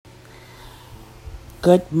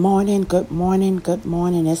Good morning, good morning, good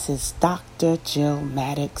morning. This is Dr. Jill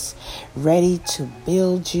Maddox, ready to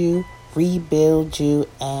build you, rebuild you,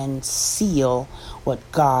 and seal what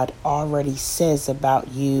God already says about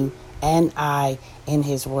you and I in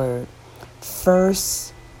His Word.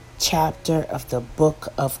 First chapter of the book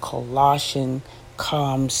of Colossians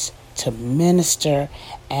comes to minister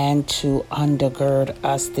and to undergird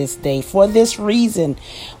us this day. For this reason,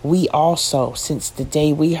 we also, since the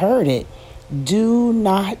day we heard it, do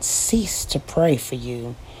not cease to pray for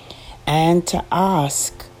you and to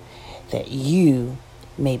ask that you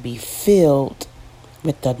may be filled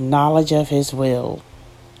with the knowledge of His will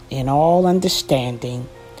in all understanding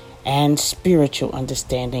and spiritual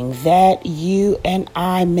understanding, that you and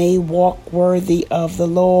I may walk worthy of the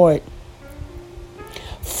Lord,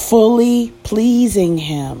 fully pleasing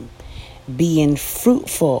Him, being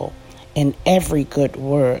fruitful in every good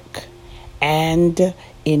work, and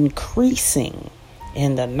increasing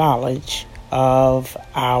in the knowledge of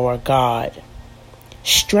our God,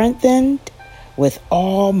 strengthened with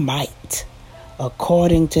all might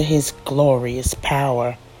according to His glorious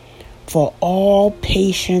power, for all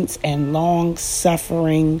patience and long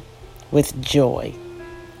suffering with joy,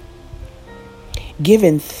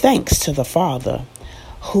 giving thanks to the Father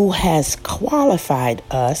who has qualified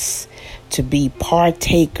us to be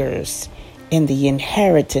partakers in the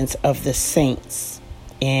inheritance of the saints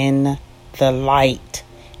in the light.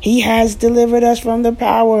 He has delivered us from the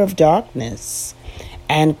power of darkness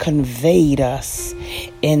and conveyed us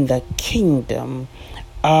in the kingdom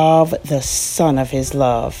of the Son of His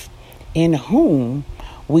love, in whom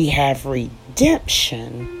we have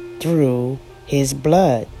redemption through His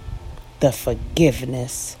blood, the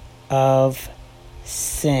forgiveness of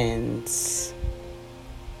sins.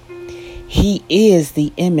 He is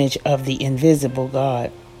the image of the invisible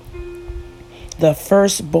God, the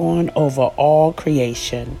firstborn over all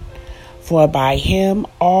creation. For by Him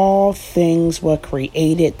all things were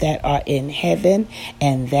created that are in heaven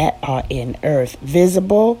and that are in earth,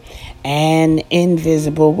 visible and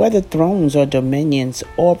invisible, whether thrones or dominions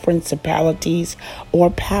or principalities or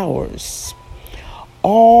powers.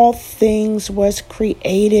 All things was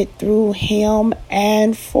created through Him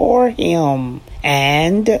and for Him.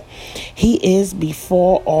 And He is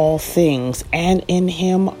before all things, and in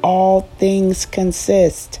Him all things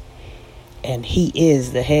consist. And He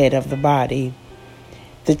is the head of the body,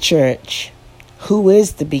 the church, who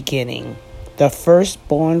is the beginning, the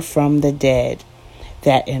firstborn from the dead,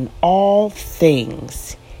 that in all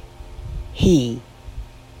things He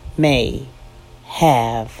may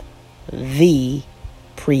have the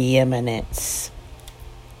preeminence.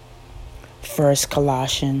 1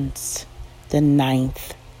 Colossians, the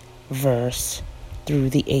 9th verse through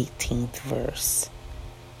the 18th verse.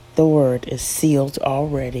 The word is sealed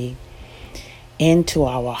already into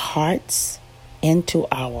our hearts, into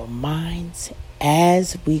our minds,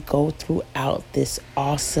 as we go throughout this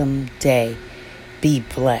awesome day. Be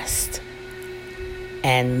blessed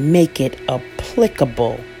and make it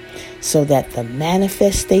applicable so that the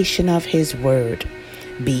manifestation of His word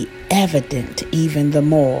be evident even the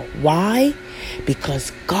more. Why?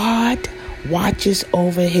 Because God watches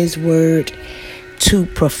over His word to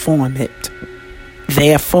perform it.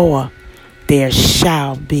 Therefore, there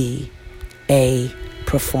shall be a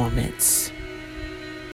performance.